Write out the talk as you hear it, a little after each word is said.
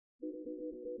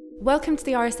Welcome to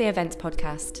the RSA Events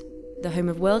Podcast, the home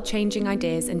of world-changing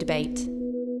ideas and debate.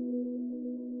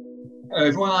 Hello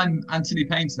everyone, I'm Anthony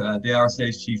Painter, the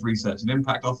RSA's Chief Research and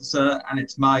Impact Officer, and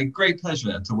it's my great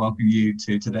pleasure to welcome you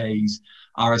to today's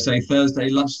RSA Thursday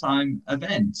lunchtime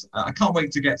event. I can't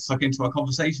wait to get stuck into our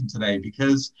conversation today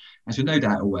because, as you're no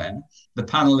doubt aware, the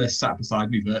panellists sat beside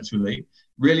me virtually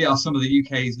really are some of the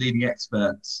UK's leading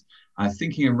experts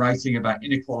thinking and writing about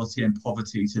inequality and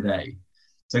poverty today.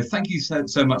 So thank you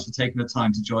so much for taking the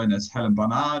time to join us, Helen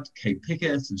Barnard, Kate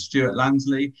Pickett and Stuart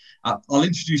Lansley. I'll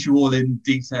introduce you all in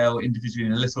detail individually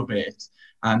in a little bit,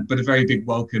 but a very big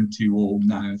welcome to you all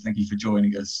now. Thank you for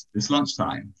joining us this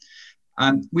lunchtime.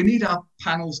 We need our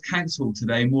panel's counsel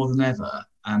today more than ever,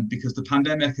 because the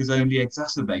pandemic has only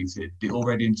exacerbated the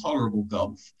already intolerable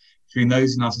gulf between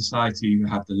those in our society who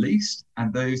have the least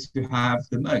and those who have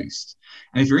the most.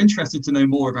 And if you're interested to know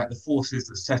more about the forces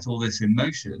that set all this in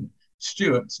motion,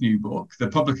 Stuart's new book, the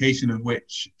publication of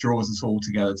which draws us all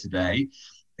together today,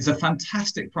 is a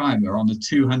fantastic primer on the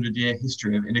 200-year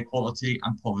history of inequality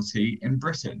and poverty in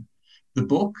Britain. The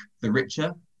book, The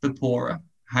Richer, the Poorer,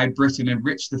 How Britain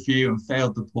Enriched the Few and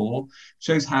Failed the Poor,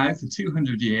 shows how, for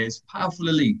 200 years, powerful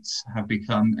elites have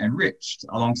become enriched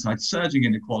alongside surging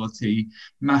inequality,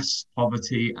 mass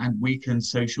poverty, and weakened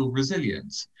social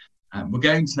resilience. We're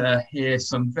going to hear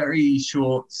some very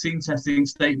short scene-setting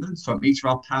statements from each of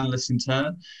our panellists in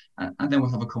turn, and then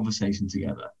we'll have a conversation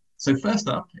together. So first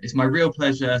up, it's my real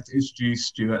pleasure to introduce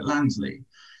Stuart Lansley.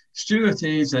 Stuart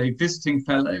is a visiting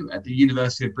fellow at the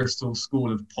University of Bristol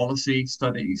School of Policy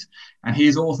Studies, and he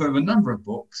is author of a number of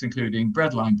books, including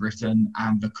Breadline Britain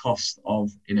and The Cost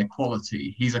of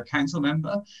Inequality. He's a council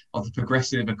member of the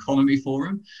Progressive Economy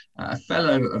Forum, a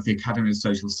fellow of the Academy of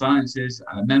Social Sciences,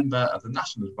 and a member of the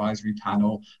National Advisory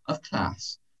Panel of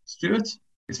CLAS. Stuart,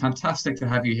 it's fantastic to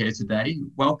have you here today.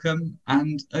 Welcome,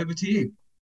 and over to you.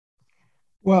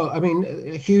 Well, I mean,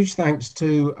 a huge thanks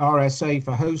to RSA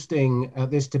for hosting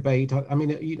this debate. I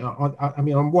mean,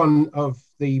 on one of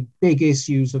the big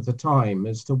issues of the time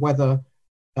as to whether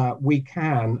we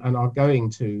can and are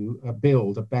going to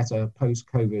build a better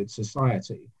post-COVID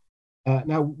society.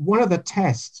 Now, one of the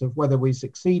tests of whether we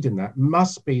succeed in that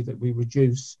must be that we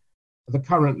reduce the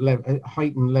current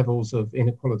heightened levels of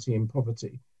inequality and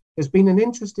poverty. There's been an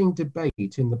interesting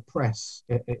debate in the press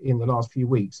in the last few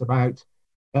weeks about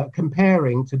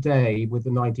comparing today with the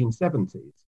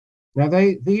 1970s. Now,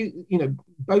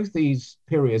 both these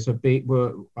periods have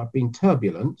been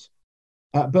turbulent,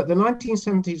 but the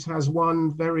 1970s has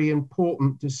one very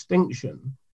important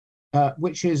distinction,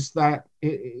 which is that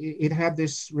it had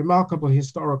this remarkable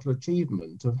historical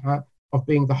achievement of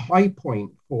being the high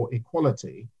point for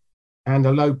equality and a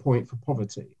low point for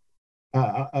poverty.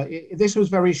 This was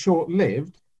very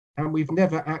short-lived, and we've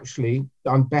never actually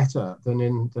done better than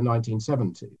in the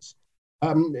 1970s.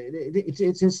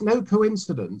 It's no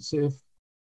coincidence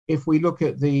if we look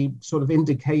at the sort of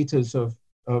indicators of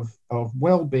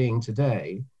well-being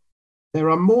today, there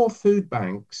are more food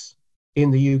banks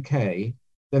in the UK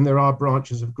than there are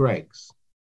branches of Greggs.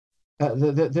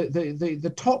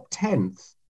 The top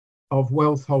 10th of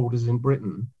wealth holders in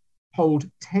Britain hold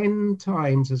 10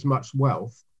 times as much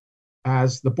wealth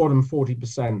as the bottom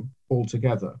 40%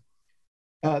 altogether.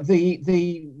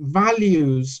 The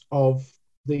values of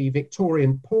the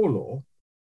Victorian Poor Law,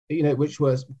 which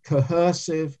was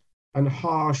coercive and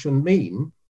harsh and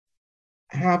mean,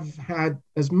 have had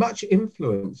as much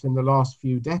influence in the last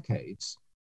few decades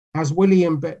as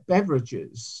William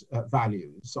Beveridge's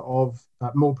values of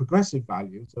more progressive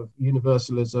values of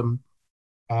universalism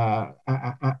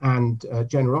and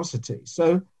generosity.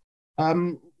 So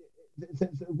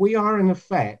we are in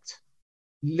effect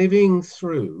living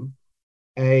through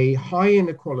a high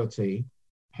inequality,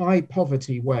 high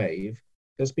poverty wave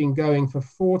that's been going for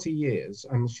 40 years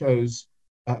and shows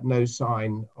no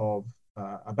sign of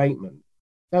abatement.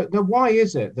 Now, why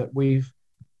is it that we've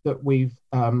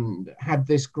had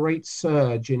this great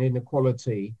surge in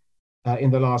inequality in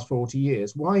the last 40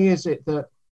 years? Why is it that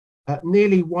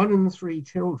nearly 1 in 3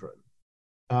 children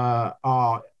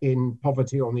are in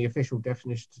poverty on the official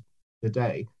definition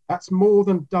today? That's more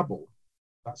than double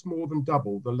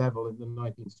the level in the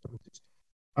 1970s.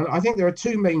 And I think there are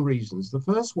 2 main reasons. The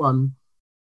first one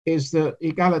is that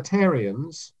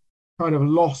egalitarians kind of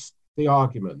lost the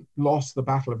argument, lost the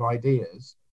battle of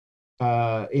ideas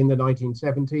in the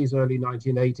 1970s, early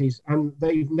 1980s, and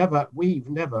we've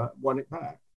never won it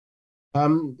back.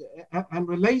 And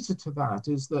related to that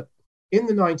is that in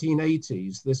the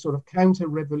 1980s, this sort of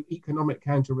economic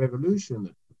counter-revolution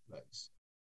that took place,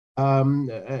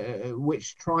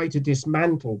 which tried to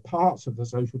dismantle parts of the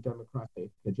social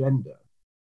democratic agenda,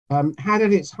 had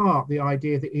at its heart the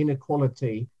idea that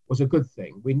inequality was a good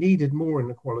thing. We needed more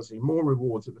inequality, more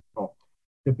rewards at the top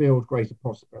to build greater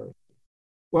prosperity.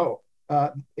 Well,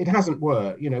 it hasn't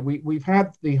worked. We've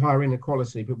had the higher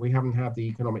inequality, but we haven't had the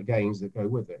economic gains that go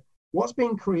with it. What's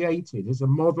been created is a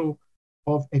model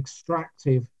of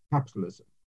extractive capitalism,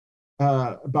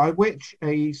 by which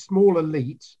a small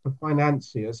elite of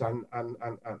financiers and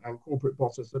corporate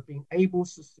bosses have been able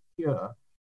to secure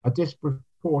a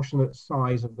disproportionate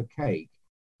size of the cake,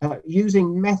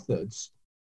 using methods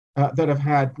that have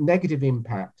had negative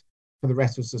impact for the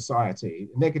rest of society,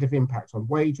 negative impact on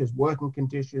wages, working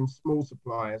conditions, small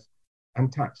suppliers,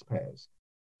 and taxpayers.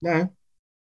 Now,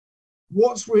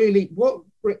 what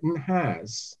Britain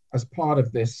has as part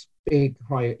of this big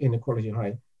high inequality,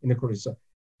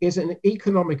 is an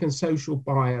economic and social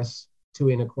bias to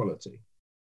inequality.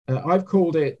 I've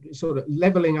called it sort of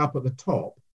leveling up at the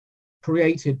top,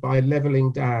 created by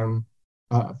leveling down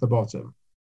at the bottom.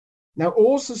 Now,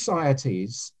 all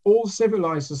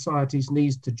civilized societies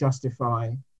need to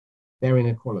justify their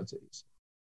inequalities.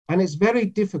 And it's very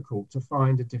difficult to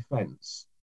find a defense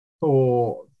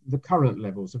for the current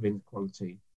levels of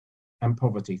inequality and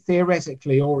poverty,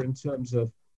 theoretically or in terms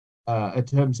of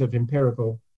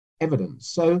empirical evidence.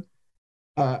 So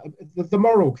the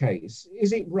moral case,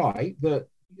 is it right that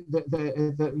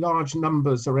large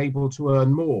numbers are able to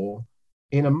earn more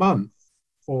in a month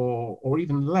or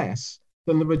even less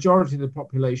than the majority of the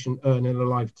population earn in a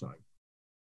lifetime?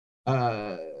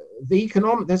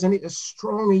 There's a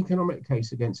strong economic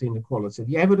case against inequality.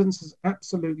 The evidence is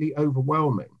absolutely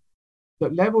overwhelming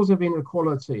that levels of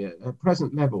inequality at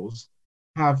present levels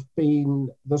have been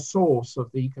the source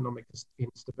of the economic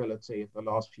instability of the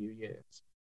last few years.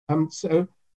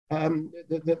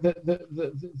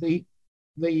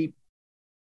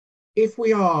 If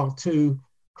we are to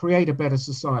create a better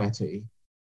society,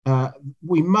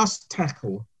 we must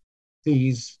tackle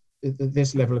this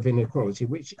level of inequality,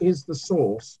 which is the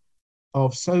source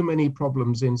of so many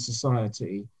problems in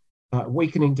society,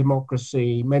 weakening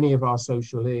democracy, many of our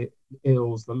social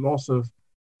ills, the loss of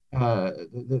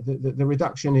the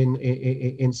reduction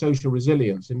in social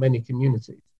resilience in many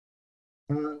communities.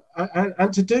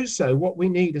 And to do so, what we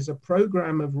need is a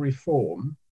program of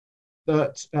reform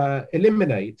that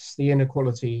eliminates the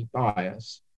inequality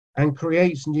bias and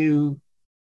creates new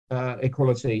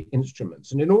equality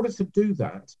instruments. And in order to do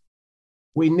that,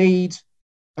 we need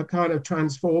a kind of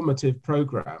transformative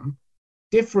program,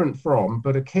 different from,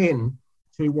 but akin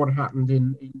to what happened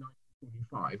in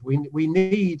 1945. We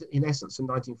need, in essence, a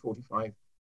 1945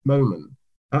 moment.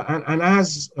 And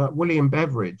as William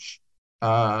Beveridge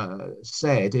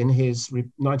said in his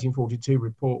 1942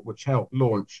 report, which helped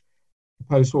launch the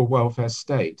post-war welfare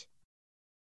state,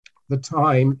 the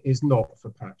time is not for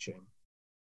patching.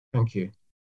 Thank you.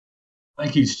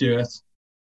 Thank you, Stuart.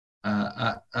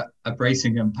 A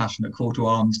bracing and passionate call to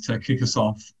arms to kick us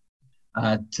off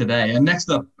today. And next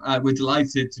up, we're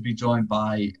delighted to be joined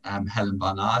by Helen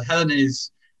Barnard. Helen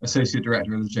is Associate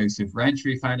Director of the Joseph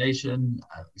Rowntree Foundation,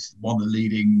 one of the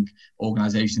leading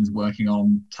organisations working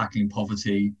on tackling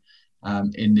poverty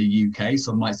in the UK,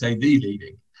 some might say the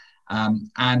leading,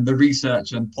 and the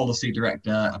Research and Policy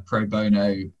Director of Pro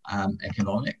Bono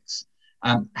Economics.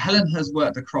 Helen has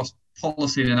worked across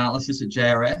policy and analysis at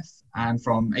JRF, and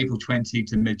from April 20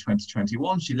 to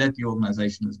mid-2021, she led the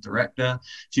organisation as director.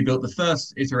 She built the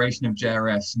first iteration of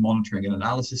JRF's monitoring and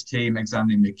analysis team,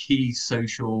 examining the key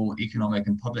social, economic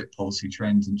and public policy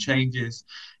trends and changes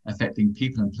affecting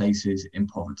people and places in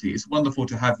poverty. It's wonderful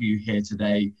to have you here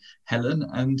today, Helen,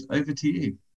 and over to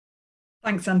you.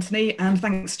 Thanks, Anthony, and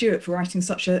thanks, Stuart, for writing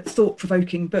such a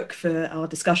thought-provoking book for our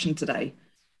discussion today.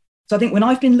 So I think when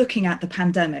I've been looking at the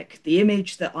pandemic, the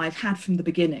image that I've had from the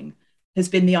beginning has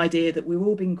been the idea that we're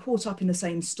all being caught up in the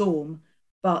same storm,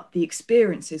 but the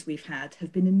experiences we've had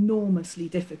have been enormously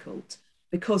difficult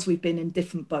because we've been in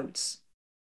different boats.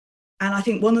 And I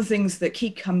think one of the things that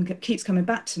keeps coming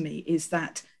back to me is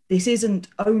that this isn't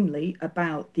only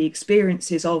about the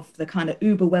experiences of the kind of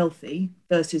uber wealthy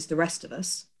versus the rest of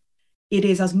us. It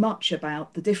is as much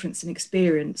about the difference in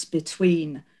experience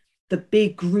between the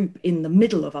big group in the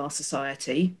middle of our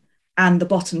society and the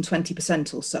bottom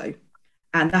 20% or so.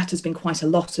 And that has been quite a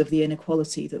lot of the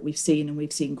inequality that we've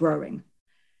seen growing.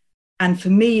 And for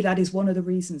me, that is one of the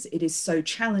reasons it is so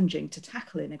challenging to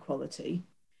tackle inequality,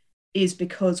 is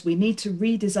because we need to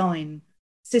redesign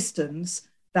systems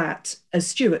that, as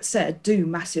Stuart said, do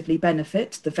massively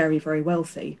benefit the very, very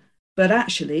wealthy. But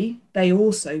actually, they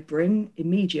also bring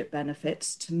immediate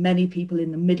benefits to many people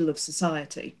in the middle of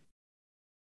society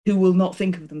who will not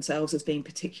think of themselves as being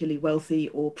particularly wealthy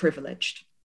or privileged.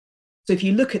 So if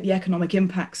you look at the economic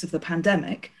impacts of the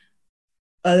pandemic,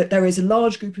 There is a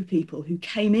large group of people who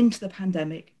came into the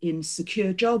pandemic in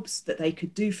secure jobs that they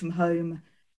could do from home,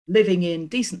 living in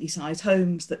decently sized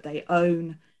homes that they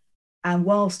own. And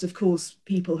whilst, of course,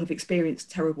 people have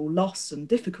experienced terrible loss and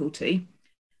difficulty,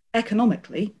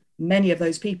 economically, many of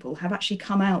those people have actually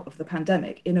come out of the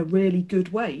pandemic in a really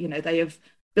good way. You know, they have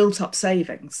built up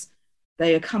savings.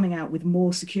 They are coming out with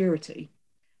more security.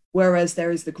 Whereas there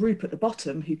is the group at the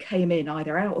bottom who came in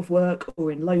either out of work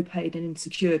or in low paid and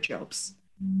insecure jobs.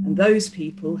 And those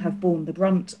people have borne the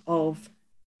brunt of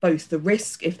both the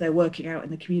risk if they're working out in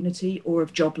the community or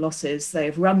of job losses. They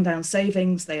have run down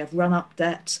savings, they have run up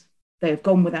debt, they have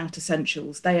gone without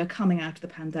essentials. They are coming out of the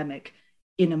pandemic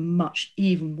in a much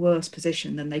even worse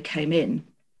position than they came in.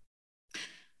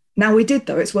 Now we did,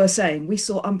 though, it's worth saying, we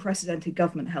saw unprecedented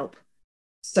government help.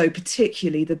 So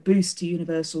particularly the boost to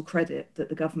universal credit that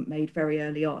the government made very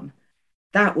early on.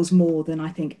 That was more than I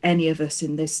think any of us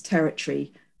in this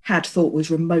territory had thought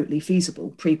was remotely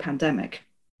feasible pre-pandemic.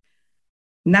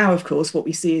 Now, of course, what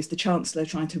we see is the Chancellor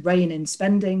trying to rein in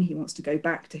spending. He wants to go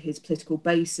back to his political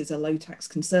base as a low-tax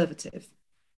Conservative.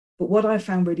 But what I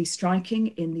found really striking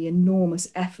in the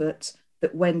enormous effort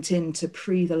that went into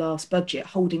the last budget,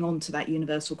 holding on to that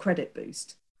universal credit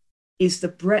boost, is the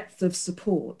breadth of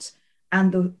support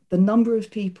and the number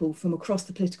of people from across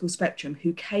the political spectrum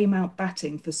who came out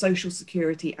batting for social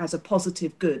security as a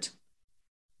positive good.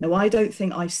 Now, I don't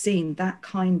think I've seen that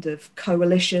kind of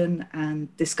coalition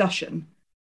and discussion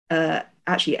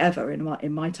actually ever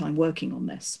in my time working on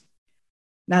this.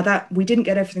 Now, that we didn't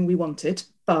get everything we wanted,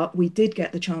 but we did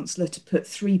get the Chancellor to put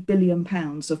 £3 billion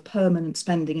of permanent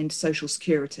spending into social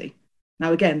security.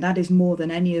 Now, again, that is more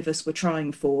than any of us were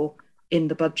trying for in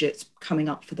the budget coming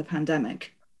up for the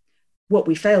pandemic. What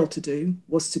we failed to do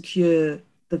was secure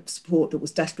the support that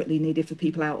was desperately needed for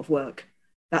people out of work.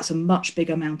 That's a much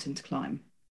bigger mountain to climb.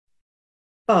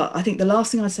 But I think the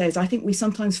last thing I'd say is I think we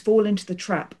sometimes fall into the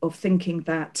trap of thinking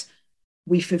that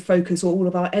we should focus all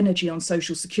of our energy on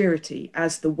social security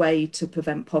as the way to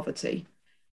prevent poverty.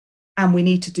 And we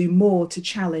need to do more to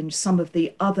challenge some of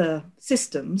the other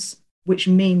systems, which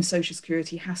mean social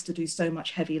security has to do so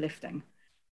much heavy lifting.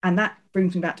 And that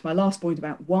brings me back to my last point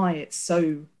about why it's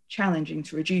so challenging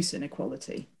to reduce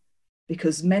inequality,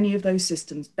 because many of those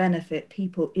systems benefit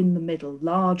people in the middle,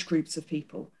 large groups of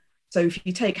people. So if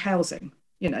you take housing,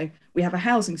 you know, we have a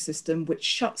housing system which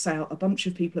shuts out a bunch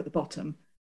of people at the bottom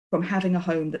from having a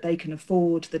home that they can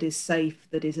afford, that is safe,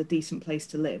 that is a decent place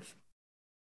to live.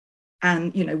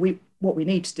 And, you know, what we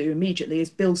need to do immediately is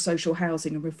build social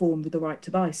housing and reform the right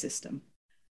to buy system.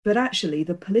 But actually,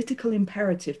 the political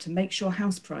imperative to make sure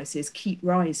house prices keep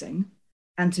rising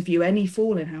and to view any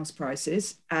fall in house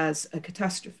prices as a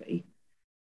catastrophe,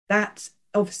 that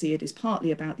obviously it is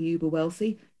partly about the uber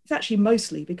wealthy. It's actually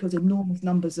mostly because enormous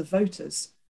numbers of voters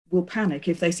will panic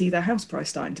if they see their house price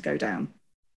starting to go down.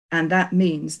 And that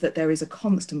means that there is a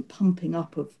constant pumping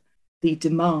up of the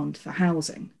demand for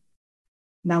housing.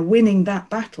 Now, winning that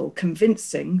battle,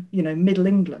 convincing, you know, Middle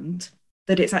England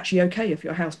that it's actually okay if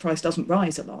your house price doesn't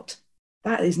rise a lot,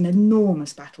 that is an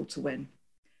enormous battle to win.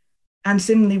 And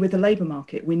similarly with the labour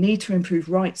market, we need to improve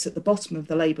rights at the bottom of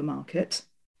the labour market.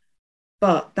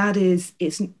 But that is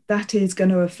going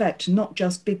to affect not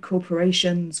just big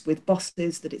corporations with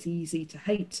bosses that it's easy to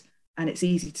hate and it's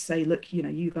easy to say, look, you know,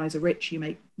 you guys are rich, you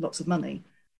make lots of money.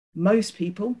 Most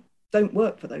people don't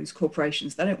work for those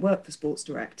corporations. They don't work for Sports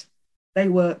Direct. They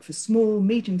work for small,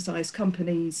 medium-sized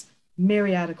companies,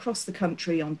 myriad across the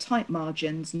country on tight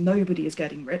margins. Nobody is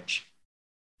getting rich.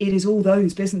 It is all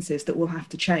those businesses that will have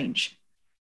to change.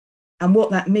 And what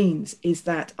that means is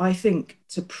that I think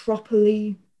to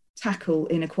properly tackle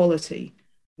inequality,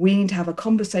 we need to have a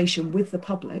conversation with the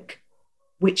public,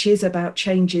 which is about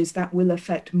changes that will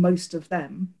affect most of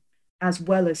them, as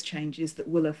well as changes that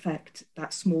will affect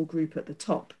that small group at the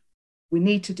top. We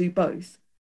need to do both.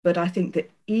 But I think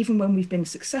that even when we've been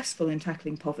successful in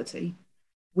tackling poverty,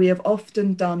 we have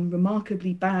often done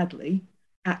remarkably badly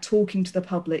at talking to the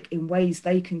public in ways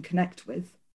they can connect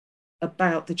with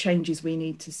about the changes we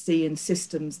need to see in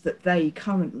systems that they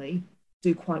currently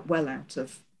do quite well out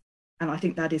of. And I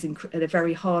think that is a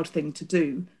very hard thing to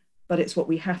do, but it's what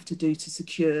we have to do to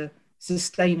secure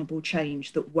sustainable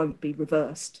change that won't be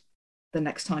reversed the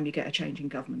next time you get a change in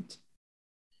government.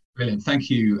 Brilliant. Thank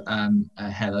you,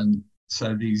 Helen.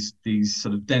 So these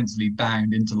sort of densely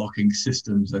bound interlocking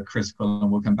systems are critical, and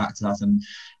we'll come back to that. And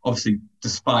obviously,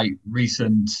 despite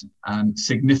recent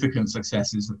significant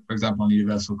successes, for example, on the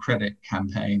Universal Credit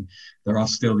campaign, there are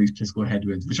still these political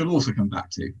headwinds, which we'll also come back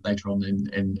to later on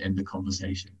in the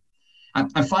conversation.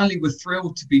 And finally, we're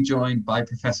thrilled to be joined by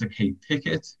Professor Kate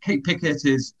Pickett. Kate Pickett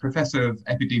is Professor of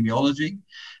Epidemiology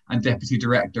and Deputy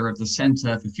Director of the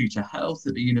Centre for Future Health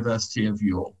at the University of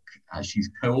York. She's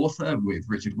co-author with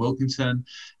Richard Wilkinson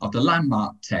of the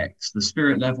landmark text, The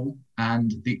Spirit Level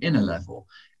and the Inner Level,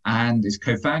 and is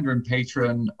co-founder and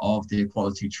patron of the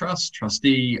Equality Trust,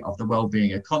 trustee of the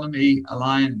Wellbeing Economy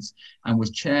Alliance, and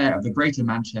was chair of the Greater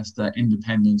Manchester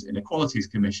Independent Inequalities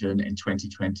Commission in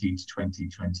 2020 to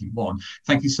 2021.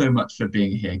 Thank you so much for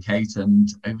being here, Kate, and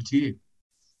over to you.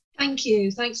 Thank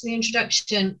you. Thanks for the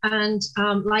introduction. And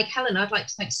like Helen, I'd like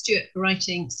to thank Stuart for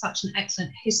writing such an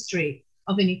excellent history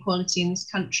of inequality in this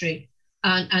country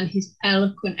and his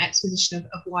eloquent exposition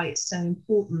of why it's so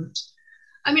important.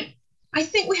 I mean, I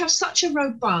think we have such a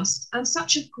robust and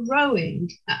such a growing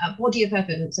body of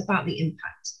evidence about the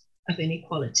impact of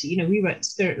inequality. You know, we wrote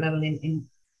Spirit Level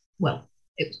well,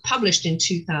 it was published in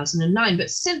 2009, but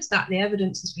since that, the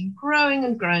evidence has been growing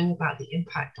and growing about the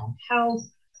impact on health,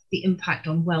 the impact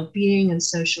on well-being and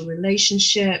social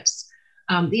relationships,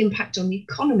 the impact on the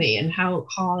economy and how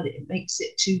hard it makes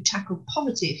it to tackle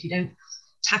poverty if you don't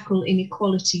tackle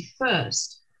inequality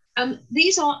first.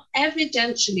 These are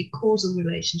evidentially causal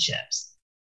relationships.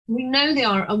 We know they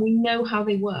are, and we know how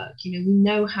they work. You know, we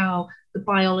know how the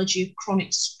biology of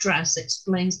chronic stress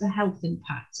explains the health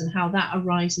impacts and how that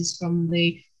arises from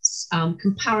the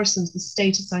comparisons, the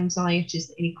status anxieties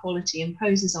that inequality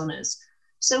imposes on us.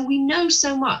 So we know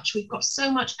so much. We've got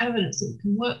so much evidence that we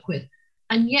can work with.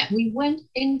 And yet we went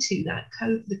into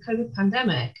the COVID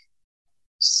pandemic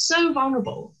so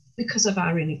vulnerable because of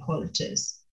our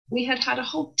inequalities. We had a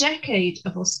whole decade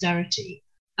of austerity,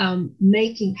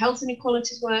 making health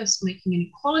inequalities worse, making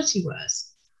inequality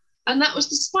worse. And that was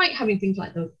despite having things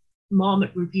like the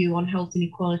Marmot Review on Health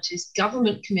Inequalities,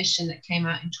 Government Commission that came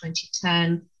out in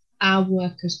 2010, our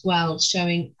work as well,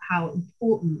 showing how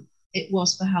important it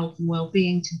was for health and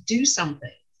well-being to do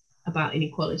something about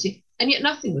inequality, and yet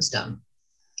nothing was done.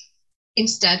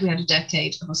 Instead, we had a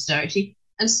decade of austerity.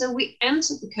 And so we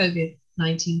entered the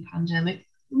COVID-19 pandemic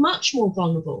much more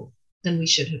vulnerable than we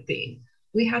should have been.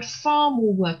 We had far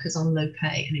more workers on low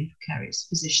pay and in precarious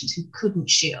positions who couldn't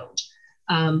shield.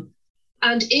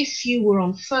 And if you were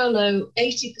on furlough,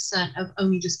 80% of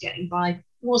only just getting by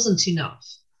wasn't enough.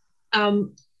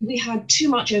 We had too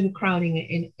much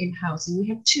overcrowding in housing. We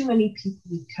had too many people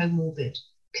with comorbid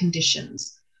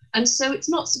conditions. And so it's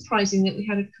not surprising that we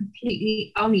had a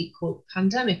completely unequal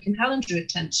pandemic. And Helen drew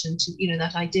attention to, you know,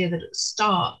 that idea that at the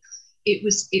start, it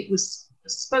was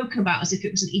spoken about as if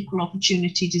it was an equal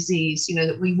opportunity disease, you know,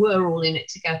 that we were all in it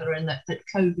together and that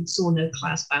COVID saw no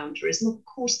class boundaries. And of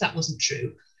course, that wasn't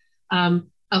true.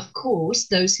 Of course,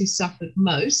 those who suffered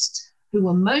most, who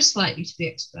were most likely to be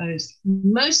exposed,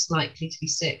 most likely to be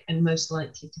sick, and most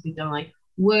likely to die,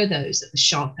 were those at the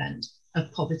sharp end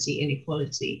of poverty,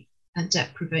 inequality, and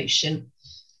deprivation.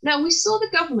 Now, we saw the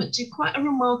government do quite a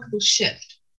remarkable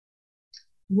shift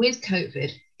with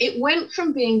COVID. It went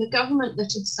from being the government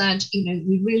that had said, you know,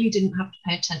 we really didn't have to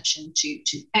pay attention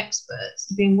to experts,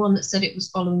 to being one that said it was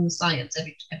following the science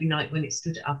every night when it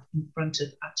stood up in front of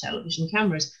our television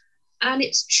cameras. And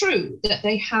it's true that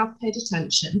they have paid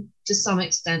attention to some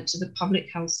extent to the public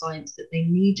health science that they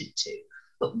needed to.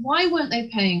 But why weren't they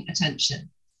paying attention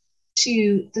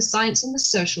to the science and the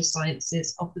social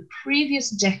sciences of the previous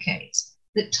decades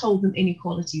that told them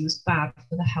inequality was bad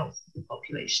for the health of the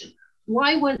population?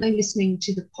 Why weren't they listening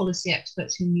to the policy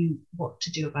experts who knew what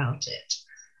to do about it?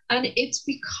 And it's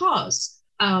because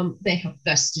they have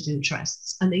vested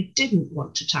interests and they didn't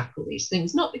want to tackle these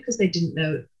things, not because they didn't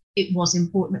know it was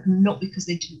important and not because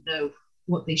they didn't know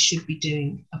what they should be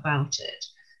doing about it.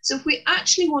 So if we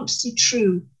actually want to see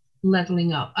true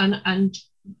levelling up, and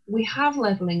we have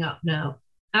levelling up now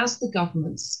as the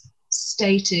government's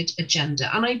stated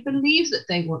agenda, and I believe that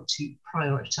they want to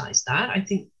prioritise that. I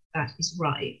think that is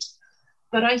right.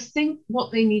 But I think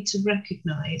what they need to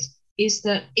recognise is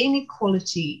that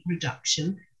inequality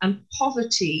reduction and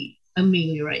poverty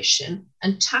amelioration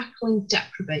and tackling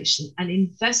deprivation and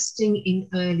investing in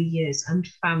early years and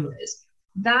families,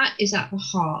 that is at the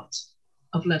heart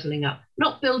of levelling up,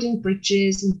 not building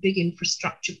bridges and big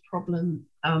infrastructure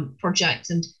projects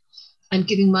and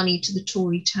giving money to the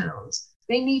Tory towns.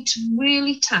 They need to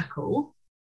really tackle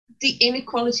the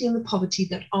inequality and the poverty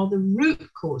that are the root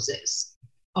causes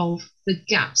of the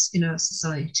gaps in our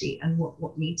society and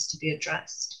what needs to be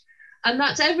addressed. And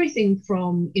that's everything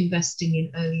from investing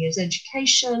in early years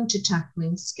education to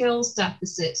tackling skills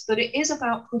deficits, but it is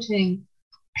about putting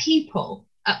people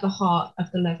at the heart of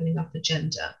the levelling up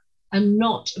agenda and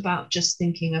not about just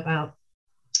thinking about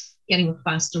getting a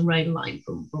faster rail line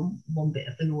from one bit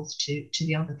of the north to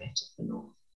the other bit of the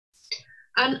north.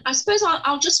 And I suppose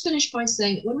I'll just finish by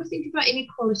saying that when we think about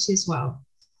inequality as well,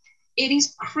 it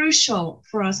is crucial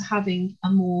for us having a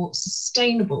more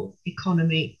sustainable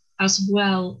economy as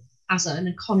well as an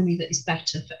economy that is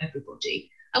better for everybody.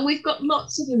 And we've got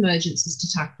lots of emergencies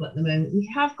to tackle at the moment. We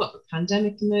have got the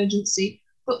pandemic emergency,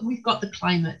 but we've got the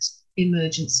climate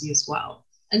emergency as well.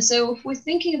 And so if we're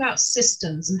thinking about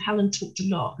systems, and Helen talked a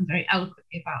lot and very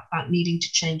eloquently about needing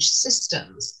to change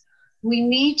systems, we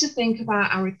need to think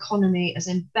about our economy as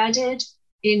embedded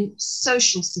in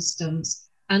social systems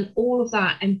and all of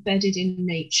that embedded in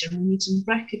nature. We need to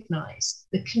recognize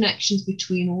the connections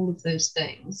between all of those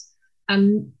things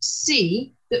and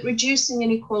see that reducing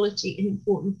inequality is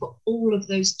important for all of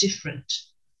those different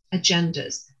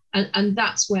agendas. And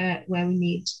that's where we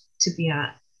need to be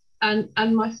at.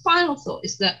 And my final thought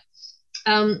is that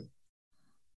a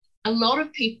lot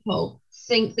of people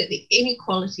think that the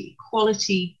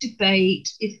equality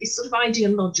debate is sort of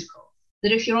ideological,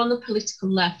 that if you're on the political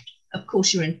left, of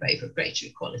course you're in favour of greater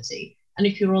equality. And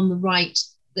if you're on the right,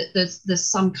 that there's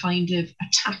some kind of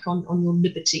attack on your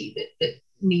liberty that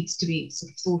needs to be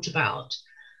sort of thought about.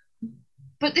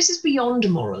 But this is beyond a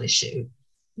moral issue.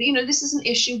 You know, this is an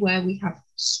issue where we have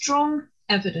strong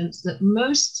evidence that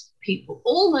most people,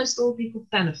 almost all people,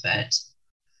 benefit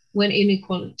when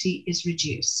inequality is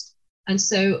reduced. And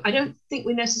so I don't think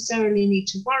we necessarily need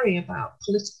to worry about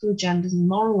political agendas and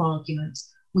moral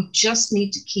arguments. We just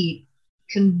need to keep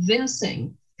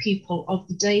convincing people of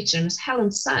the data. And as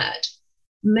Helen said,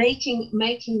 making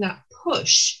that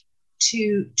push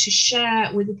to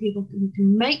share with the people who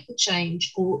can make the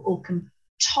change or can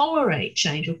tolerate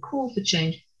change or call for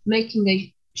change,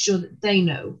 making sure that they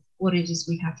know what it is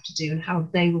we have to do and how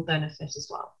they will benefit as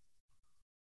well.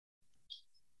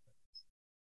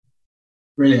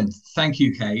 Brilliant. Thank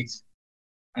you, Kate.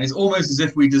 And it's almost as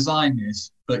if we designed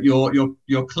this, but your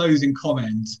closing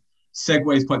comment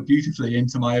segues quite beautifully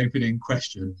into my opening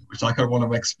question, which I kind of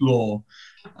want to explore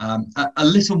a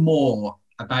little more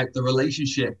about the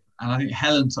relationship, and I think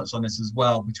Helen touched on this as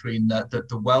well, between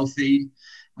the wealthy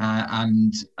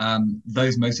and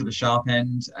those most at the sharp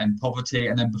end and poverty,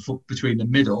 and then between the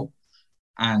middle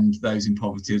and those in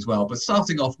poverty as well. But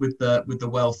starting off with the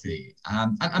wealthy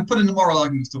and putting the moral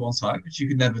arguments to one side, which you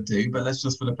can never do, but let's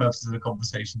just for the purposes of the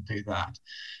conversation do that.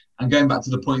 And going back to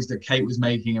the points that Kate was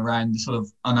making around the sort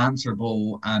of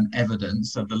unanswerable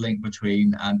evidence of the link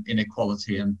between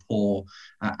inequality and poor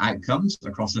outcomes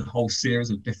across a whole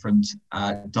series of different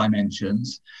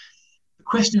dimensions. The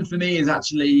question for me is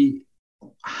actually,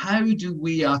 how do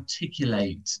we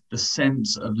articulate the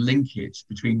sense of linkage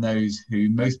between those who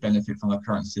most benefit from the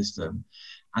current system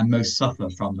and most suffer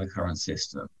from the current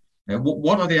system? You know,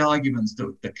 what are the arguments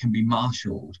that can be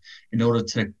marshalled in order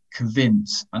to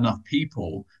convince enough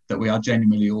people that we are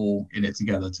genuinely all in it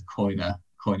together, to coin a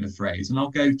phrase? And I'll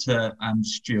go to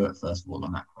Stuart first of all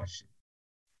on that question.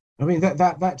 I mean,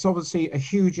 that's obviously a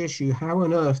huge issue. How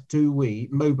on earth do we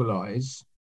mobilise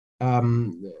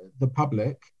the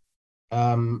public,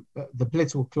 the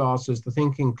political classes, the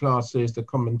thinking classes, the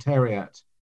commentariat,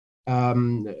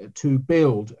 to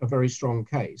build a very strong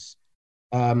case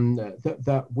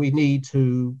that we need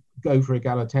to go for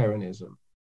egalitarianism?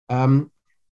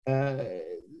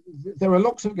 There are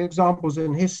lots of examples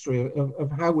in history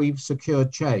of how we've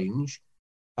secured change.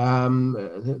 The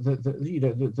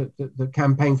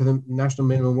campaign for the national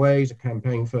minimum wage, the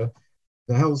campaign for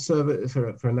the health service,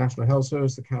 for a national health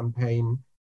service, the campaign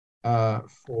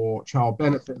for child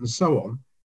benefit, and so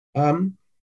on.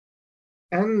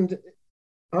 And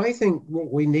I think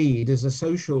what we need is a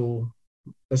social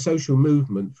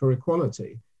movement for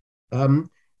equality. It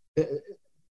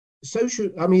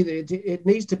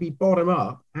needs to be bottom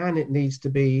up and it needs to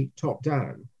be top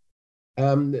down.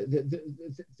 The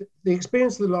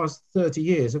experience of the last 30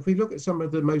 years, if we look at some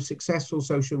of the most successful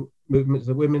social movements,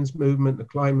 the women's movement, the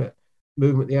climate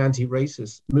movement, the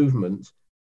anti-racist movement,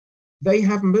 they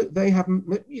have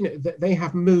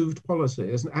moved policy.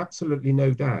 There's absolutely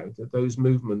no doubt that those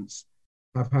movements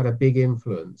have had a big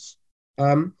influence.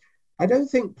 I don't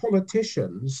think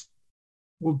politicians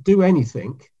will do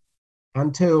anything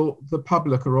until the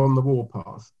public are on the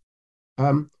warpath.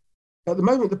 At the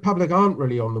moment, the public aren't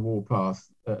really on the warpath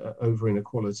over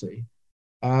inequality.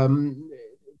 I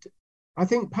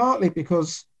think partly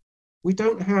because we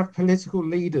don't have political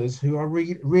leaders who are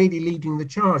really leading the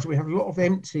charge. We have a lot of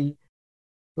empty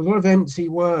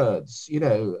words. You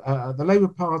know, the Labour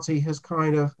Party has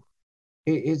kind of,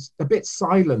 it's a bit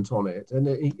silent on it, and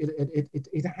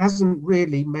it hasn't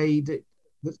really made it.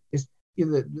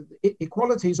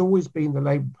 Equality has always been the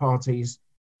Labour Party's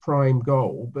prime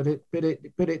goal, but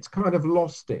it's kind of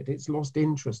lost it. It's lost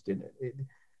interest in it.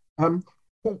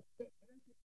 But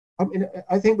I mean,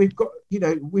 I think we've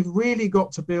really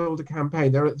got to build a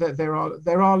campaign. There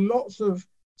are lots of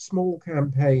small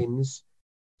campaigns.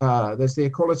 There's the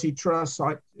Equality Trust,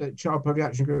 Child Poverty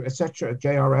Action Group, etc.,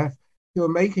 JRF, who are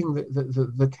making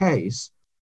the case,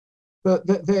 but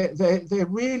they're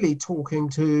really talking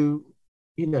to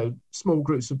small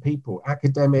groups of people,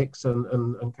 academics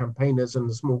and campaigners, and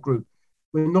the small group.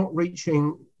 We're not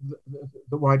reaching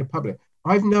the wider public.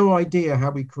 I've no idea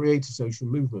how we create a social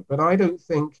movement, but I don't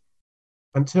think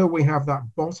until we have that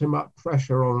bottom-up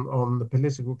pressure on the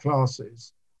political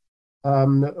classes,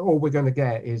 all we're going to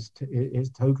get is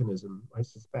tokenism, I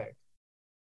suspect.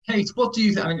 Kate, what do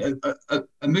you think? I mean,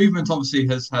 a movement obviously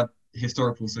has had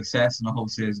historical success in a whole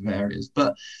series of areas,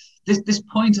 but this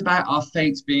point about our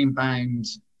fates being bound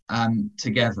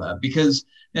together, because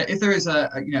if there is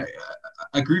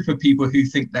a group of people who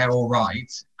think they're all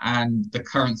right and the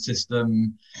current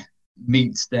system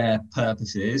meets their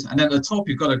purposes, and then at the top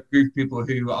you've got a group of people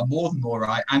who are more than all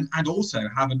right and also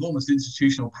have enormous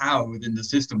institutional power within the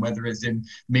system, whether it's in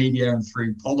media and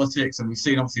through politics, and we've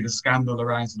seen obviously the scandal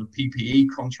around sort of PPE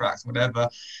contracts, whatever,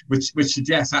 which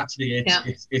suggests actually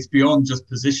it's beyond just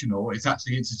positional, it's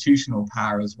actually institutional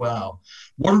power as well.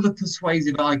 What are the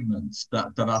persuasive arguments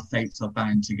that our fates are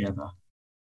bound together?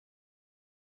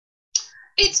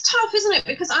 It's tough, isn't it?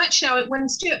 Because actually, when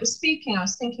Stuart was speaking, I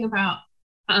was thinking about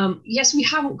yes, we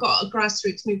haven't got a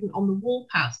grassroots movement on the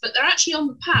warpath, but they're actually on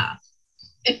the path,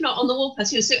 if not on the warpath.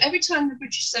 So every time the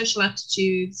British Social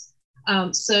Attitudes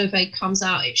survey comes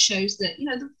out, it shows that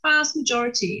the vast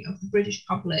majority of the British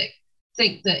public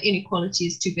think that inequality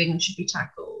is too big and should be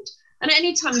tackled. And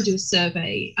any time you do a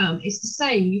survey, it's the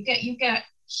same. You get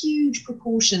huge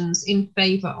proportions in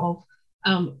favour of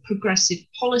progressive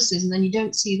policies, and then you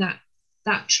don't see that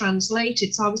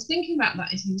translated. So I was thinking about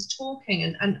that as he was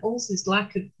talking, and also his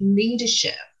lack of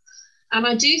leadership. And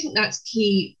I do think that's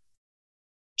key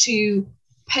to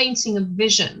painting a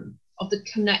vision of the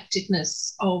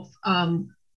connectedness of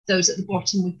those at the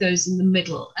bottom with those in the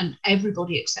middle, and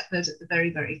everybody except those at the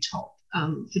very, very top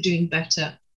for doing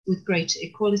better with greater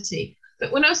equality.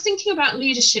 But when I was thinking about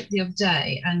leadership the other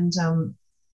day, and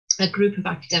a group of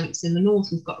academics in the North,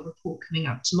 we've got a report coming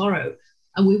out tomorrow,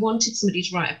 and we wanted somebody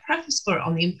to write a preface for it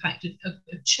on the impact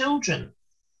of children,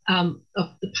 of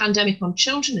the pandemic on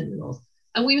children in the North.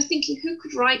 And we were thinking, who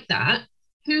could write that?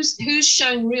 Who's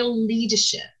shown real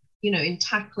leadership, in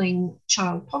tackling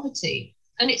child poverty?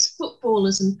 And it's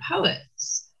footballers and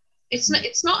poets.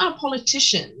 It's not our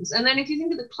politicians. And then if you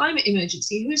think of the climate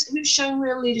emergency, who's shown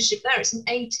real leadership there? It's an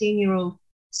 18-year-old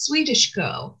Swedish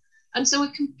girl. And so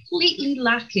we're completely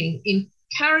lacking in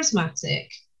charismatic,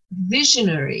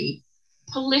 visionary,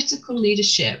 political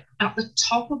leadership at the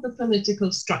top of the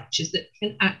political structures that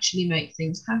can actually make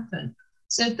things happen.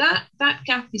 So that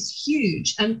gap is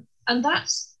huge, and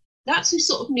that's who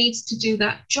sort of needs to do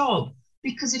that job.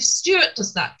 Because if Stuart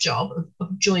does that job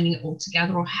of joining it all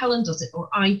together, or Helen does it, or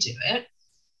I do it,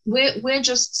 we're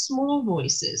just small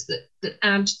voices that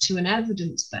add to an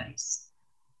evidence base.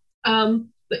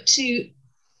 But to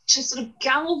sort of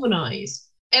galvanise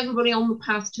everybody on the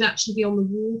path to actually be on the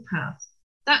warpath,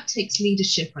 that takes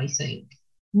leadership, I think,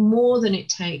 more than it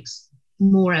takes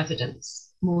more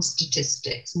evidence, more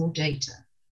statistics, more data.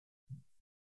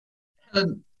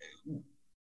 Helen,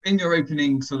 in your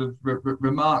opening sort of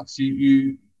remarks,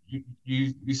 you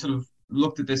sort of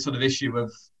looked at this sort of issue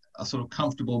of a sort of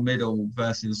comfortable middle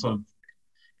versus a sort of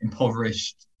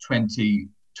impoverished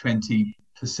 20%.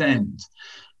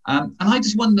 And I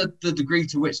just wonder the degree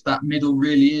to which that middle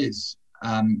really is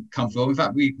comfortable. In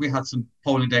fact, we had some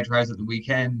polling data out at the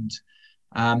weekend,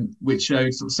 which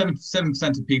showed sort of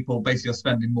 7% of people basically are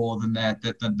spending more than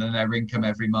their income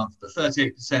every month, but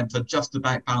 38% are just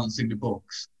about balancing the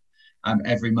books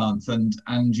every month.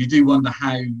 And you do wonder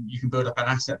how you can build up an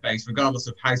asset base, regardless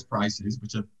of house prices,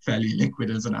 which are fairly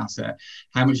liquid as an asset,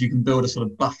 how much you can build a sort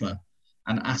of buffer,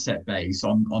 an asset base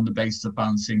on the basis of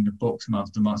balancing the books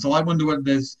month to month. So I wonder whether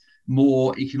there's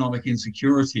more economic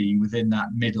insecurity within that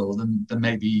middle than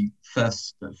maybe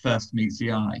first meets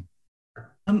the eye.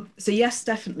 So yes,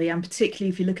 definitely, and particularly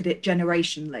if you look at it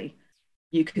generationally,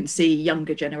 you can see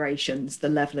younger generations, the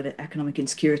level of economic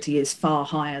insecurity is far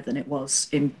higher than it was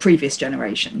in previous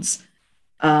generations.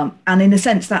 And in a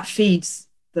sense, that feeds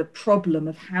the problem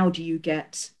of how do you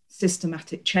get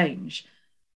systematic change?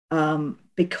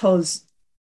 Because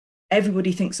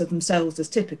everybody thinks of themselves as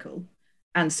typical,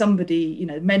 and somebody,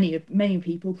 many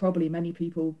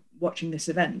people watching this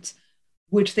event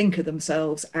would think of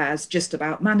themselves as just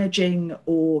about managing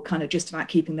or kind of just about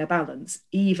keeping their balance,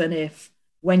 even if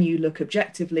when you look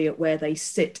objectively at where they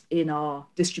sit in our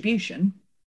distribution,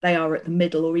 they are at the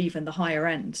middle or even the higher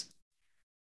end.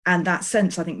 And that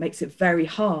sense, I think, makes it very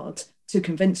hard to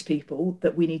convince people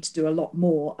that we need to do a lot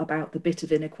more about the bit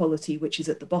of inequality which is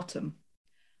at the bottom.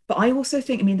 But I also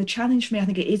think, I mean, the challenge for me, I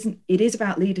think it is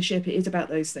about leadership, it is about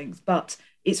those things, but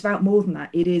it's about more than that.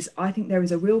 I think there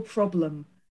is a real problem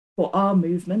for our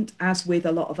movement, as with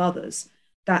a lot of others,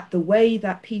 that the way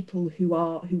that people who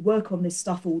work on this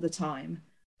stuff all the time,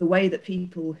 the way that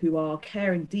people who are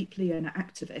caring deeply and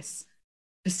activists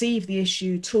perceive the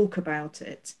issue, talk about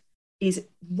it, is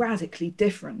radically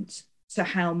different to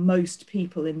how most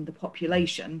people in the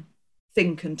population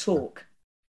think and talk.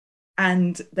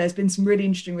 And there's been some really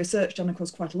interesting research done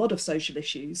across quite a lot of social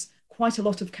issues, quite a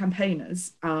lot of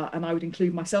campaigners, and I would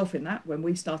include myself in that when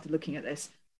we started looking at this.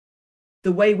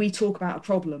 The way we talk about a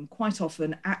problem quite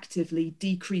often actively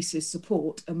decreases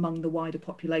support among the wider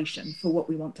population for what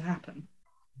we want to happen.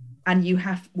 And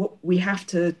we have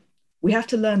to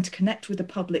learn to connect with the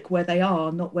public where they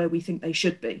are, not where we think they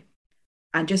should be.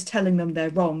 And just telling them they're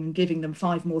wrong and giving them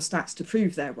 5 more stats to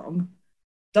prove they're wrong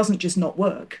doesn't just not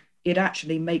work. It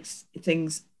actually makes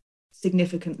things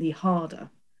significantly harder.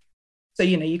 So,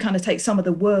 you kind of take some of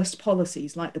the worst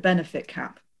policies like the benefit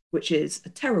cap, which is a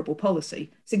terrible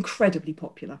policy. It's incredibly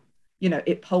popular.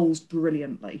 It polls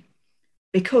brilliantly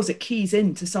because it keys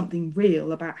into something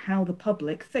real about how the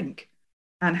public think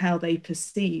and how they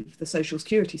perceive the social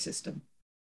security system.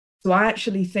 So I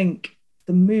actually think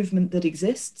the movement that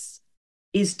exists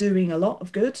is doing a lot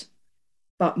of good,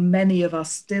 but many of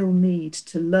us still need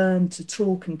to learn to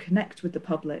talk and connect with the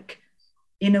public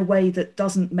in a way that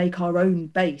doesn't make our own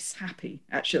base happy,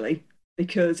 actually.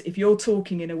 Because if you're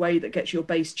talking in a way that gets your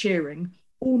base cheering,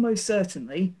 almost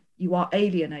certainly you are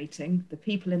alienating the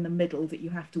people in the middle that you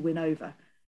have to win over.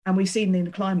 And we've seen in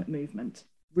the climate movement,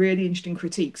 really interesting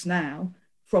critiques now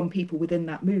from people within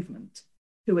that movement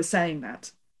who are saying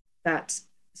that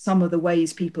some of the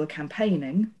ways people are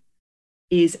campaigning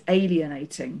is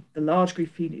alienating the large group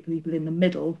of people in the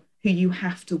middle who you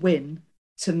have to win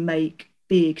to make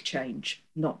big change,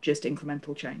 not just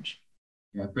incremental change.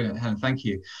 Yeah, brilliant, Helen. Thank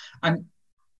you. And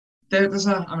there's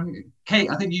Kate,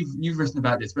 I think you've written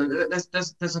about this, but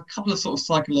there's a couple of sort of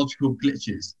psychological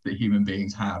glitches that human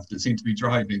beings have that seem to be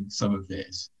driving some of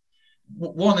this.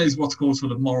 One is what's called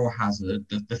sort of moral hazard,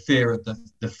 the fear of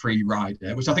the free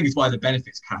rider, which I think is why the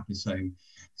benefits cap is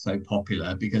so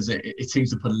popular, because it seems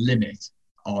to put a limit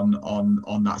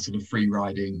on that sort of free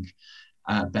riding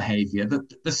behaviour.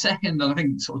 The second, and I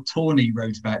think sort of Tawny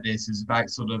wrote about this, is about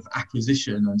sort of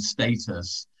acquisition and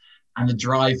status and the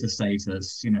drive for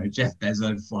status. Jeff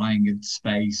Bezos flying into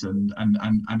space and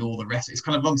all the rest. It's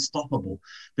kind of unstoppable.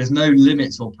 There's no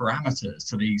limits or parameters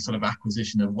to the sort of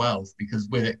acquisition of wealth, because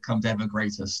with it comes ever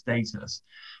greater status.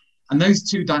 And those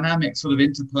two dynamics sort of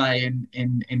interplay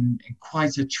in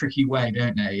quite a tricky way,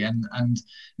 don't they? And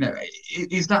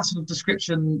is that sort of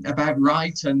description about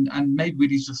right? And maybe we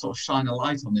need to sort of shine a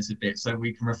light on this a bit so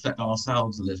we can reflect on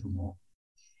ourselves a little more.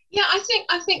 Yeah, I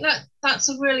think that's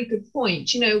a really good point.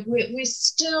 We're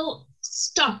still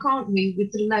stuck, aren't we,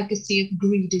 with the legacy of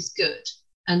greed is good,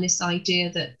 and this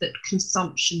idea that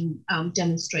consumption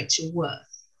demonstrates your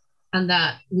worth, and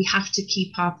that we have to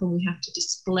keep up and we have to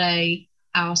display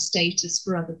our status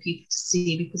for other people to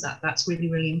see, because that's really,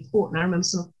 really important. I remember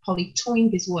some of Polly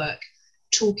Toynbee's work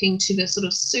talking to the sort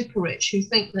of super rich who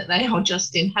think that they are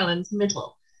just in Helen's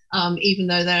middle, even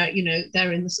though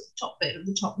they're in the sort of top bit of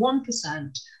the top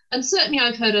 1%. And certainly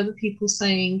I've heard other people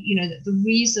saying, that the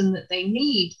reason that they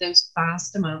need those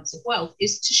vast amounts of wealth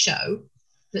is to show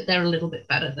that they're a little bit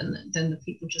better than the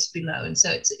people just below. And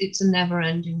so it's a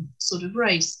never-ending sort of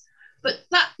race. But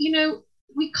that,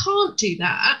 we can't do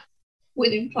that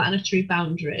within planetary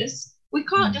boundaries. We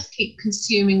can't just keep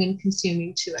consuming and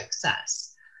consuming to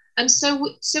excess. And so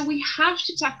we have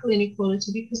to tackle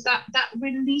inequality, because that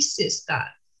releases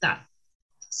that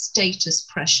status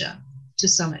pressure to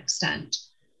some extent.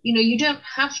 You don't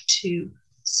have to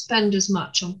spend as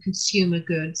much on consumer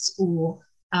goods or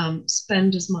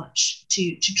spend as much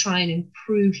to try and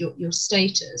improve your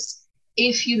status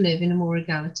if you live in a more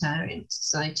egalitarian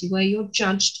society where you're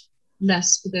judged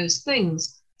less for those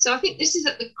things. So I think this is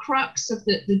at the crux of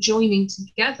the joining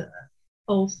together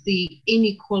of the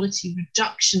inequality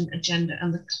reduction agenda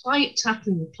and the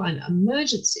tackling the climate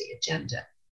emergency agenda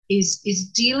is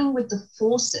dealing with the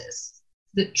forces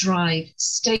that drive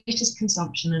status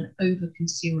consumption and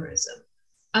over-consumerism.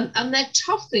 And they're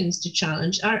tough things to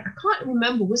challenge. I can't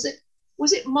remember, was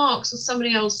it Marx or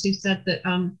somebody else who said that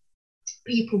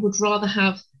people would rather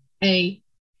have a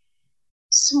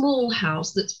small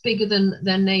house that's bigger than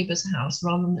their neighbour's house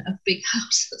rather than a big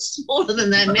house that's smaller than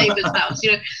their neighbour's house.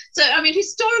 So I mean,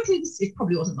 historically, it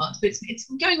probably wasn't Marx, but it's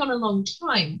been going on a long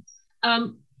time.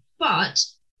 But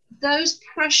those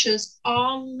pressures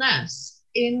are less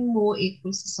in more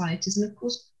equal societies. And of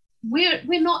course,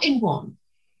 we're not in one.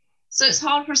 So it's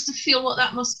hard for us to feel what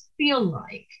that must feel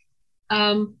like.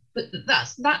 But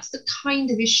that's the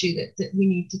kind of issue that we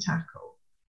need to tackle.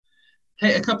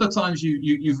 Hey, a couple of times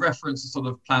you've referenced a sort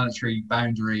of planetary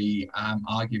boundary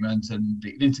argument and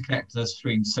the interconnectedness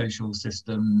between social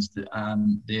systems,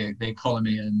 the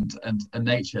economy and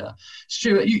nature.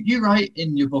 Stuart, you write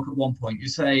in your book at one point, you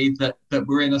say that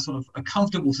we're in a sort of a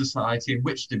comfortable society in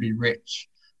which to be rich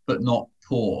but not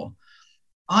poor.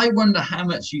 I wonder how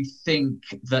much you think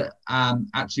that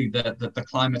actually the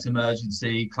climate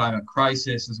emergency, climate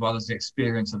crisis, as well as the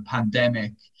experience of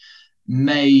pandemic,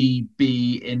 may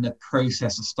be in the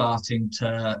process of starting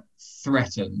to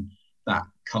threaten that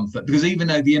comfort. Because even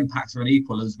though the impacts are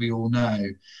unequal, as we all know,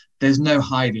 there's no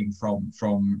hiding from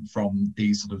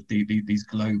these sort of these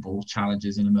global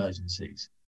challenges and emergencies.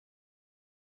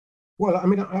 Well, I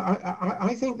mean,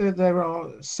 I think that there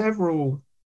are several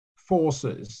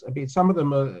forces. I mean, some of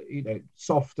them are,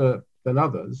 softer than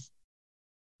others,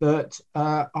 that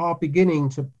are beginning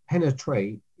to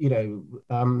penetrate, some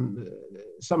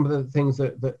of the things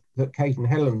that Kate and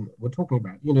Helen were talking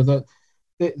about.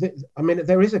 I mean,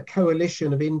 there is a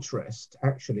coalition of interest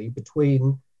actually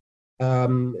between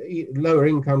lower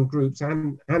income groups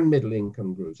and middle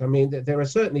income groups. I mean, there are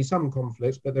certainly some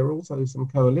conflicts, but there are also some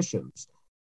coalitions.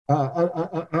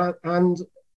 And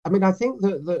I mean, I think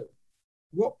that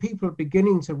what people are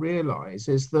beginning to realize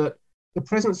is that the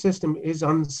present system is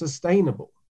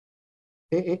unsustainable.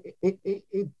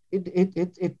 It's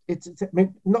I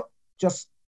mean, not just,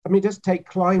 I mean, just take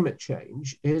climate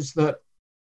change, is that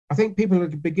I think people are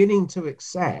beginning to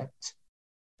accept,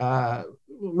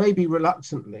 maybe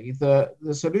reluctantly, that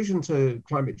the solution to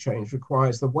climate change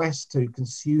requires the West to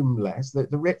consume less, the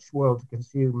rich world to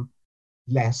consume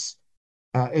less,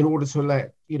 in order to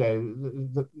let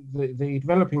the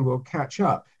developing world catch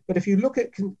up. But if you look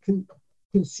at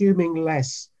consuming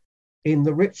less in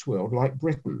the rich world, like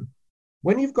Britain,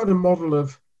 when you've got a model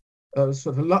of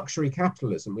sort of luxury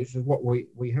capitalism, which is what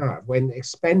we have, when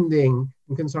expending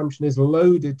and consumption is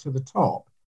loaded to the top,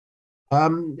 I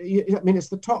mean, it's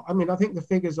the top. I mean, I think the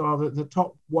figures are that the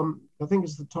top one, I think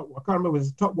it's the top, I can't remember if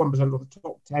it's the top 1% or the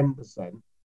top 10%,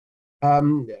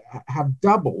 have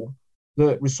double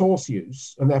the resource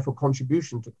use and therefore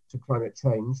contribution to climate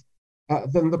change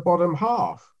than the bottom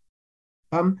half.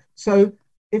 So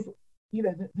if,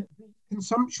 the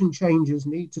consumption changes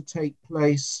need to take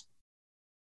place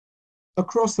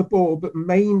across the board, but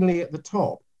mainly at the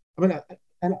top. I mean,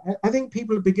 and I think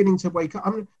people are beginning to wake up.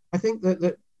 I mean, I think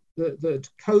that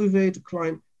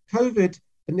COVID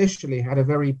initially had a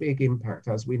very big impact,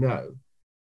 as we know,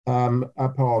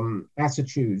 upon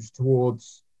attitudes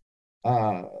towards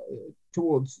who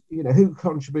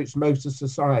contributes most to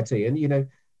society, and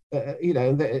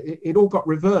it all got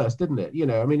reversed, didn't it?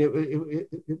 I mean, it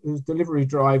was delivery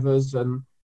drivers and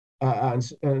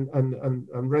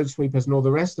road sweepers and all the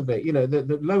rest of it.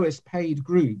 The lowest paid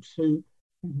groups who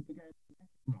began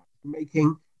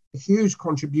making a huge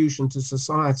contribution to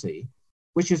society,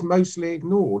 which is mostly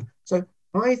ignored. So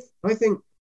I think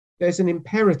there's an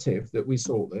imperative that we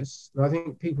sort this. And I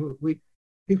think people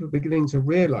are beginning to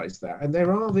realize that, and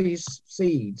there are these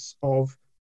seeds of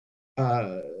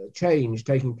change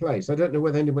taking place. I don't know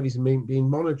whether anybody's been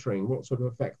monitoring what sort of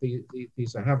effect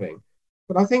these are having,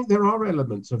 but I think there are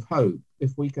elements of hope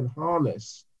if we can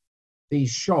harness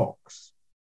these shocks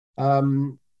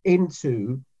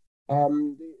into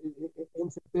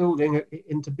building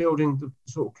the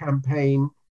sort of campaign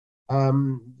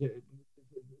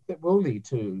that will lead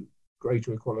to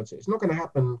greater equality. It's not going to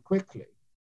happen quickly,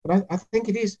 but I think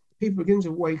it is. People begin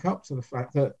to wake up to the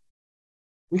fact that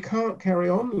we can't carry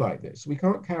on like this. We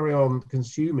can't carry on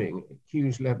consuming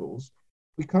huge levels.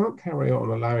 We can't carry on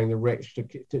allowing the rich to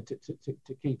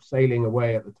keep sailing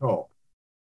away at the top.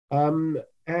 And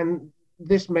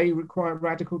this may require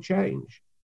radical change.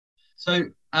 So,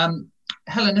 Helen,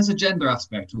 there's a gender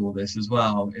aspect to all this as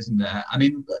well, isn't there? I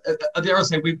mean, at the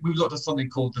RSA, we've looked at something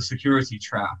called the security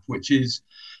trap, which is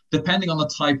depending on the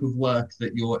type of work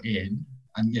that you're in.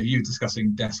 And you're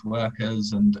discussing desk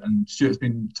workers, and Stuart's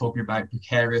been talking about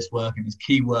precarious work and as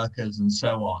key workers and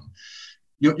so on.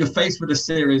 You're faced with a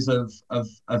series of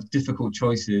difficult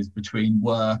choices between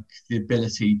work, the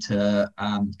ability to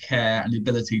care, and the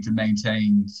ability to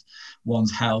maintain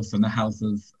one's health and the health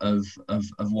of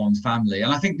one's family.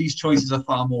 And I think these choices are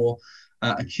far more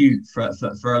acute for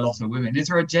a lot of women. Is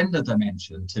there a gender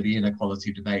dimension to the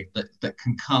inequality debate that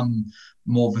can come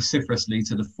more vociferously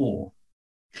to the fore?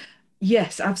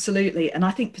 Yes, absolutely. And I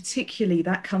think particularly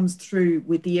that comes through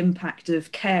with the impact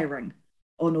of caring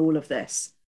on all of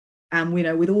this. And,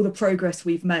 with all the progress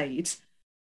we've made,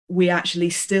 we actually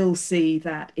still see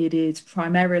that it is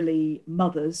primarily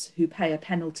mothers who pay a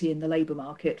penalty in the labour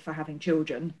market for having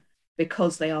children,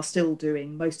 because they are still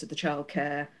doing most of the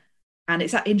childcare. And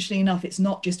it's interesting enough, it's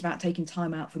not just about taking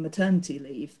time out for maternity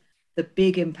leave. The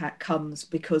big impact comes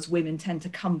because women tend to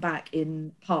come back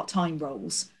in part-time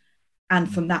roles.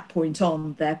 And from that point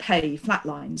on, their pay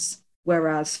flatlines.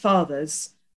 Whereas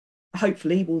fathers,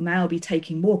 hopefully, will now be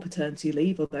taking more paternity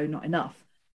leave, although not enough.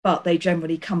 But they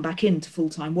generally come back into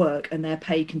full-time work and their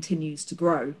pay continues to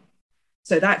grow.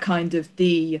 So that kind of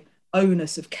the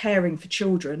onus of caring for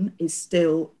children is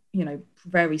still,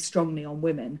 very strongly on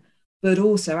women. But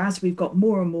also, as we've got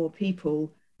more and more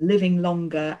people living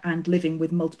longer and living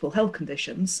with multiple health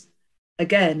conditions,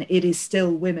 again, it is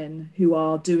still women who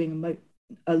are doing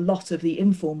a lot of the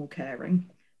informal caring,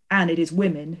 and it is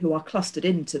women who are clustered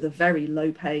into the very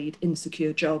low-paid,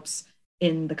 insecure jobs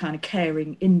in the kind of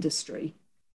caring industry.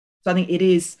 So I think it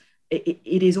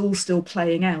is all still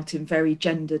playing out in very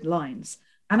gendered lines,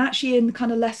 and actually in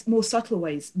kind of more subtle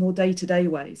ways, more day-to-day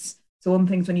ways. So one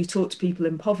thing, when you talk to people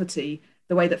in poverty,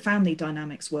 the way that family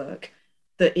dynamics work,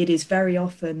 that it is very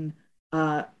often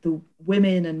the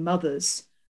women and mothers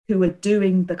who are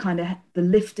doing the kind of the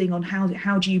lifting on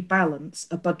how do you balance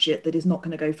a budget that is not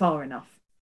going to go far enough.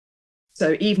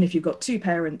 So even if you've got two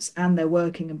parents and they're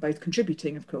working and both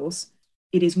contributing, of course,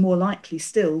 it is more likely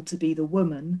still to be the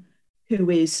woman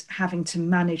who is having to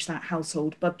manage that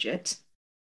household budget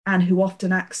and who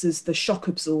often acts as the shock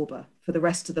absorber for the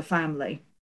rest of the family.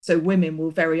 So women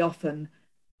will very often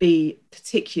be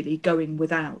particularly going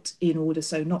without in order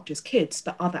so not just kids,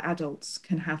 but other adults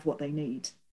can have what they need.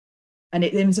 And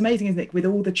it's amazing, isn't it? With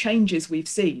all the changes we've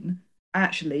seen,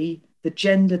 actually, the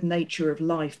gendered nature of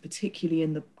life, particularly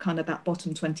in the kind of that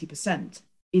bottom 20%,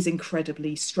 is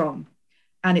incredibly strong.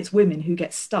 And it's women who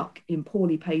get stuck in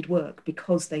poorly paid work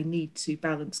because they need to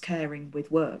balance caring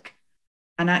with work.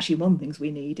 And actually, one of the things we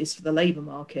need is for the labour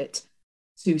market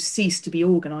to cease to be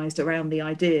organised around the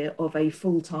idea of a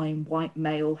full-time white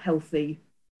male healthy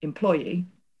employee,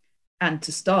 and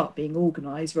to start being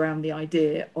organised around the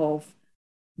idea of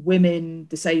women,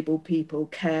 disabled people,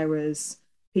 carers,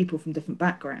 people from different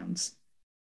backgrounds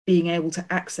being able to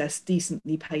access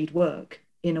decently paid work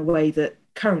in a way that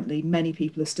currently many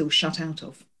people are still shut out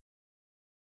of.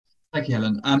 Thank you,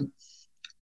 Helen.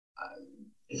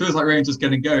 It feels like we're just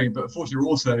getting going, but unfortunately we're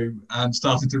also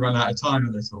starting to run out of time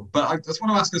a little. But I just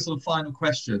want to ask a sort of final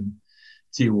question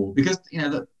to you all, because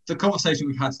the conversation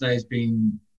we've had today has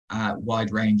been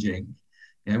wide-ranging.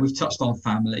 We've touched on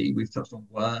family, we've touched on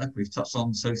work, we've touched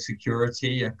on social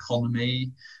security,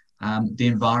 economy, the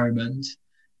environment,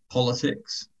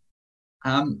 politics.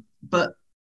 But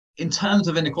in terms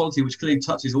of inequality, which clearly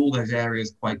touches all those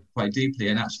areas quite deeply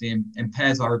and actually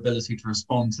impairs our ability to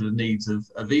respond to the needs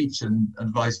of each and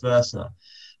vice versa,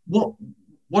 what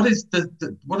is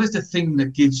the thing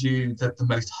that gives you the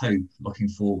most hope looking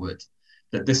forward,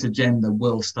 that this agenda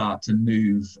will start to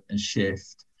move and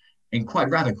shift in quite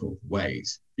radical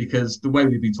ways? Because the way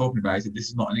we've been talking about is that this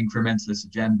is not an incrementalist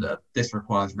agenda. This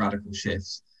requires radical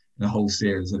shifts in a whole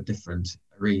series of different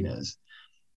arenas.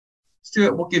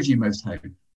 Stuart, what gives you most hope?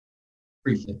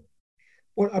 Briefly.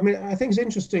 Well, I mean, I think it's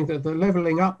interesting that the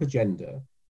levelling up agenda,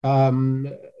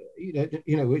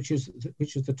 which is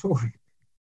the Tory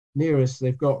nearest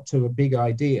they've got to a big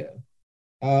idea,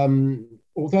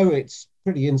 although it's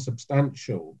pretty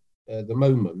insubstantial at the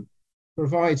moment,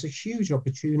 provides a huge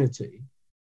opportunity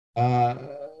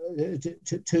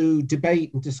to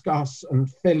debate and discuss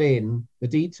and fill in the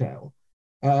detail.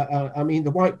 I mean,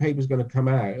 the white paper is going to come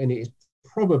out, and it's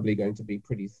probably going to be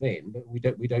pretty thin, but we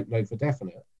don't know for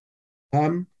definite.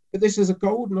 But this is a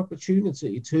golden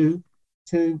opportunity to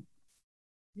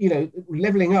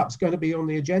levelling up is going to be on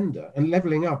the agenda, and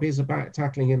levelling up is about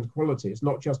tackling inequality. It's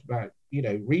not just about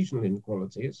regional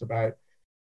inequality. It's about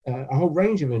a whole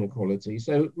range of inequality.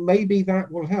 So maybe that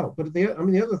will help. But the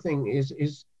other thing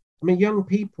is young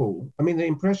people. I mean, the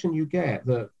impression you get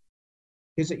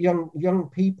is that young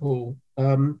people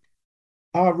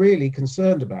are really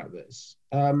concerned about this,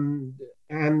 and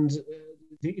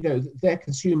they're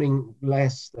consuming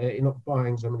less. They're not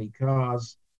buying so many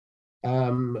cars,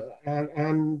 and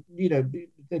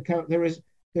there is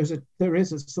a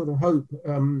sort of hope.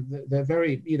 They're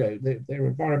very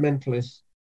they're environmentalists.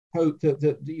 Hope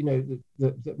that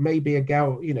maybe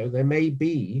there may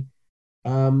be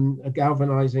a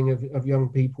galvanizing of young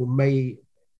people may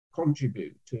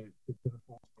contribute to the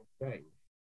positive change.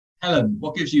 Helen,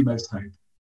 what gives you most hope?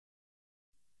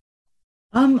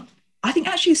 I think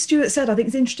actually, Stuart said, I think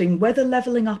it's interesting, whether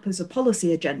levelling up as a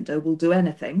policy agenda will do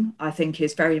anything, I think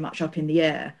is very much up in the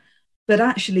air. But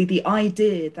actually, the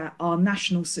idea that our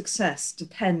national success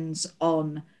depends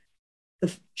on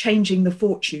changing the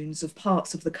fortunes of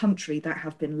parts of the country that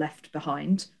have been left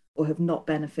behind or have not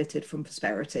benefited from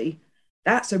prosperity,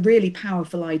 that's a really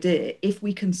powerful idea. If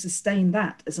we can sustain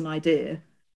that as an idea,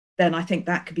 then I think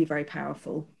that could be very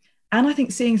powerful. And I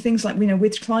think seeing things like,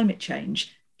 with climate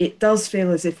change, it does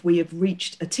feel as if we have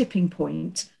reached a tipping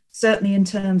point, certainly in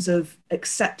terms of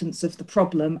acceptance of the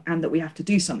problem and that we have to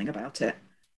do something about it.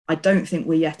 I don't think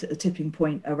we're yet at the tipping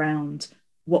point around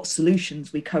what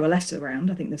solutions we coalesce around.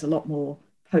 I think there's a lot more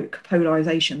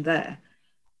polarization there.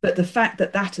 But the fact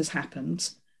that that has happened,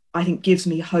 I think, gives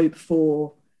me hope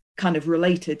for kind of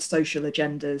related social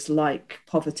agendas like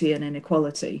poverty and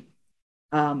inequality.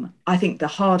 I think the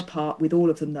hard part with all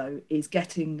of them, though, is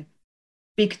getting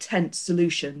big tent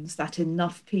solutions that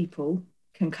enough people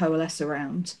can coalesce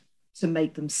around to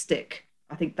make them stick.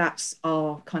 I think that's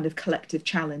our kind of collective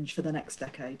challenge for the next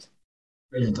decade.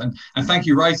 Brilliant. And thank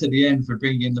you right at the end for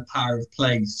bringing in the power of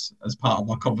place as part of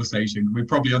our conversation. We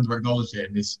probably under-acknowledged it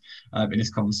in this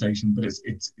conversation, but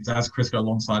it's as critical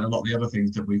alongside a lot of the other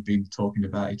things that we've been talking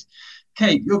about.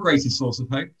 Kate, your greatest source of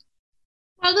hope?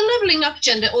 Well, the levelling up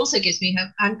agenda also gives me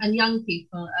hope, and young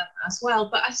people as well.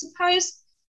 But I suppose,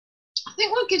 I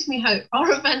think what gives me hope are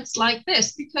events like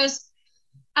this, because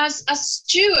as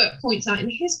Stuart points out in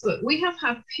his book, we have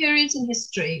had periods in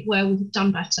history where we've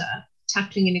done better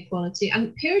tackling inequality,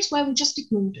 and periods where we just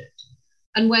ignored it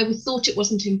and where we thought it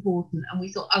wasn't important and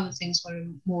we thought other things were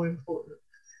more important.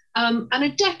 And a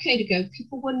decade ago,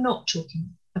 people were not talking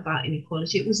about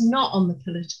inequality. It was not on the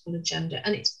political agenda,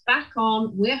 and it's back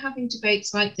on. We're having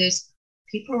debates like this.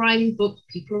 People are writing books,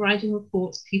 people are writing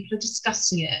reports, people are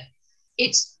discussing it.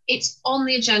 It's on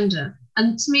the agenda.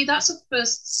 And to me, that's a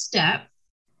first step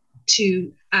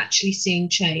to actually seeing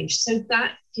change. So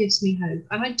that gives me hope.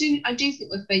 And I do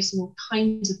think we're facing all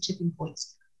kinds of tipping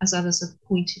points, as others have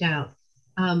pointed out.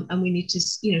 And we need to,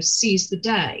 seize the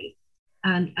day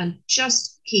and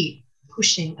just keep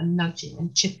pushing and nudging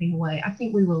and chipping away. I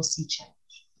think we will see change.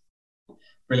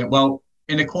 Brilliant. Well,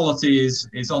 inequality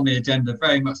is on the agenda,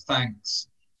 very much thanks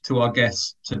to our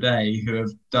guests today who have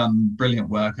done brilliant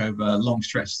work over long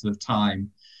stretches of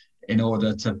time in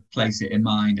order to place it in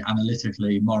mind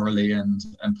analytically, morally, and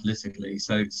politically.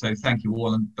 So thank you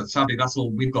all. But sadly, that's all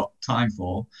we've got time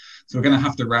for. So we're going to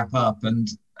have to wrap up. And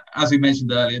as we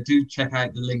mentioned earlier, do check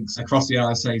out the links across the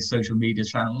RSA social media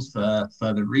channels for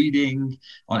further reading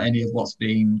on any of what's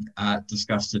being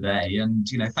discussed today. And,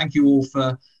 thank you all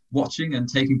for watching and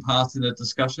taking part in the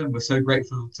discussion. We're so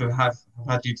grateful to have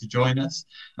had you to join us.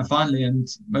 And finally, and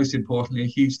most importantly, a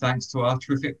huge thanks to our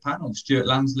terrific panel, Stuart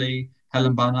Lansley,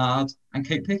 Helen Barnard, and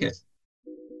Kate Pickett.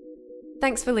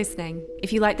 Thanks for listening.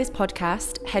 If you like this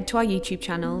podcast, head to our YouTube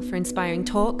channel for inspiring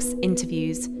talks,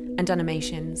 interviews, and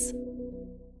animations.